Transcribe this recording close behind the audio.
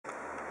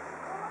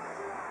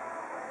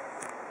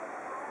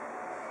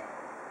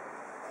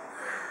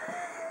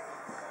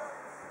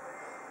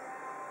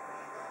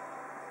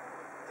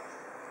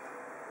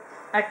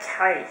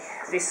Okay,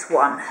 this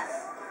one.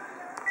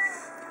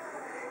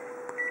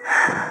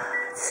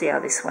 Let's see how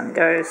this one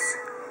goes.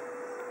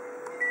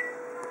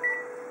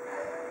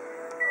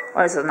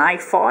 Oh, it's an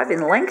A5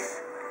 in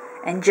length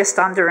and just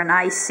under an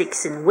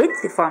A6 in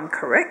width, if I'm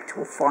correct.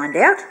 We'll find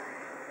out.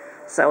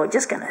 So we're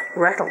just going to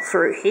rattle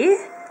through here.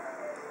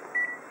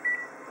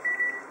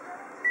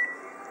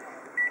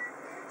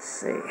 Let's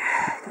see,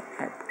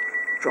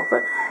 drop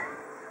it.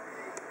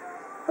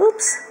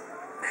 Oops.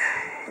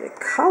 The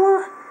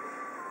colour.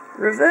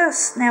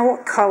 Reverse. Now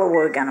what colour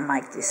we're going to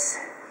make this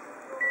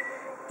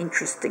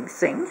interesting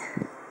thing?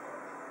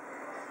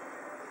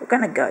 We're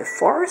going to go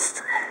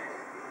forest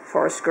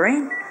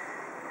green.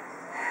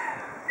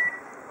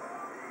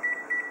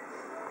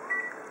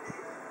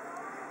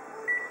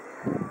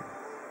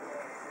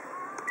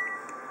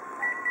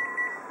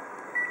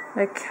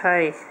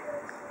 Okay, I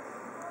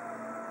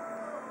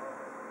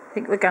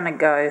think we're going to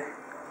go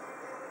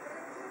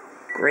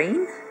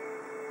green.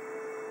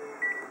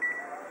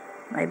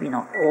 Maybe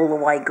not all the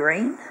way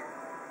green.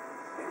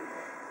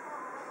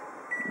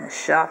 And the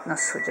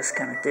sharpness, we're just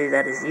going to do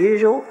that as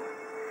usual.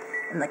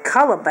 And the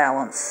colour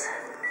balance,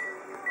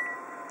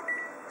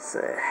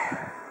 so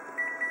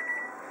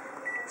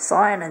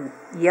cyan and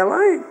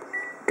yellow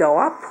go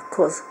up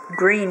because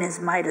green is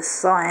made of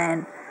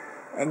cyan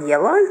and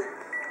yellow.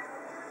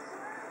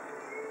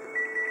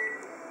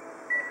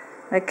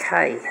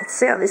 Okay, let's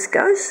see how this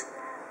goes.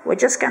 We're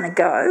just going to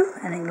go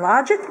and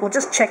enlarge it. We'll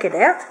just check it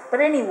out.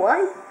 But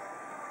anyway,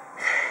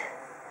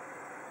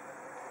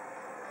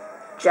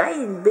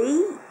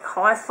 J&B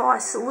Hi-Fi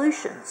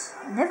Solutions.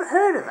 I never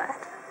heard of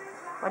that.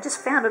 I just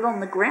found it on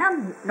the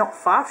ground, not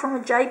far from a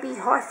JB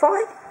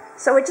Hi-Fi.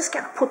 So we're just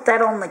going to put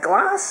that on the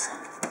glass.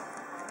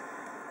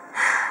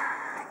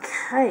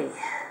 Okay.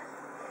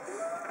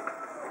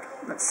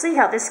 Let's see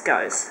how this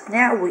goes.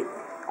 Now,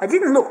 I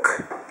didn't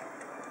look,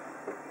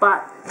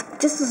 but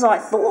just as I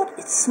thought,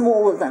 it's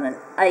smaller than an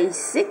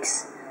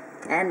A6.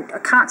 And I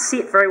can't see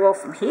it very well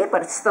from here,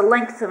 but it's the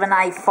length of an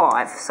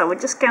A5. So we're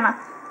just going to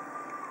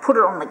put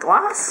it on the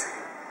glass.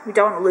 We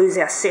don't want to lose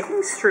our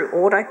settings through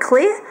auto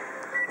clear.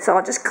 So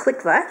I'll just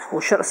click that,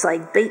 or should I say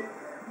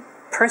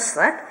press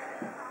that.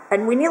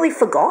 And we nearly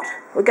forgot,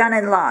 we're going to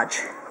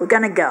enlarge. We're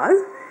going to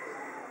go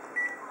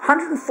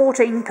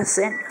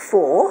 114%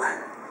 for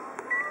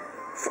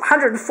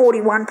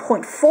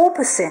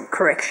 141.4%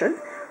 correction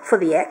for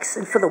the X,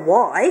 and for the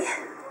Y,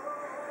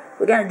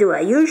 we're going to do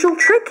our usual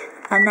trick,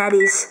 and that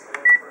is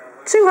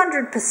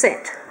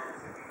 200%.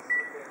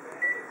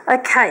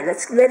 Okay,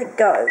 let's let it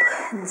go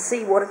and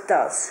see what it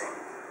does.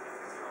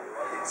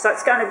 So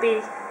it's going to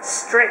be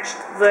stretched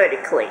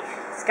vertically.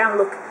 It's going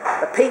to look,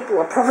 the people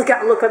are probably going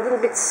to look a little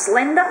bit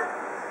slender.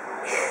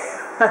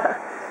 A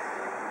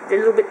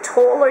little bit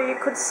taller, you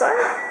could say.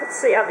 Let's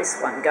see how this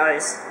one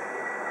goes.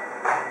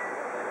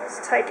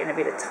 It's taking a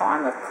bit of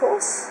time, of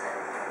course.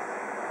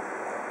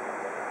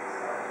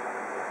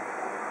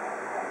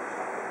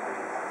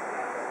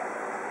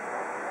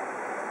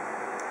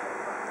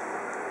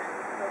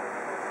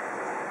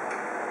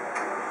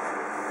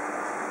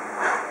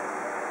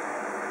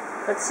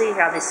 Let's see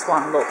how this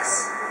one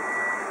looks.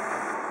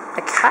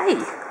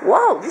 Okay,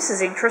 whoa, this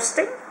is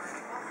interesting.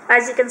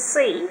 As you can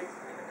see,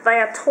 they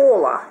are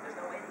taller.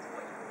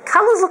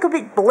 Colours look a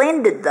bit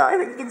blended though,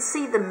 but you can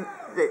see the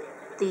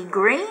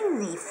green,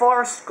 the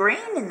forest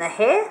green in the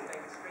hair.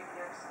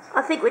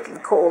 I think we can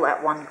call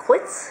that one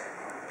quits.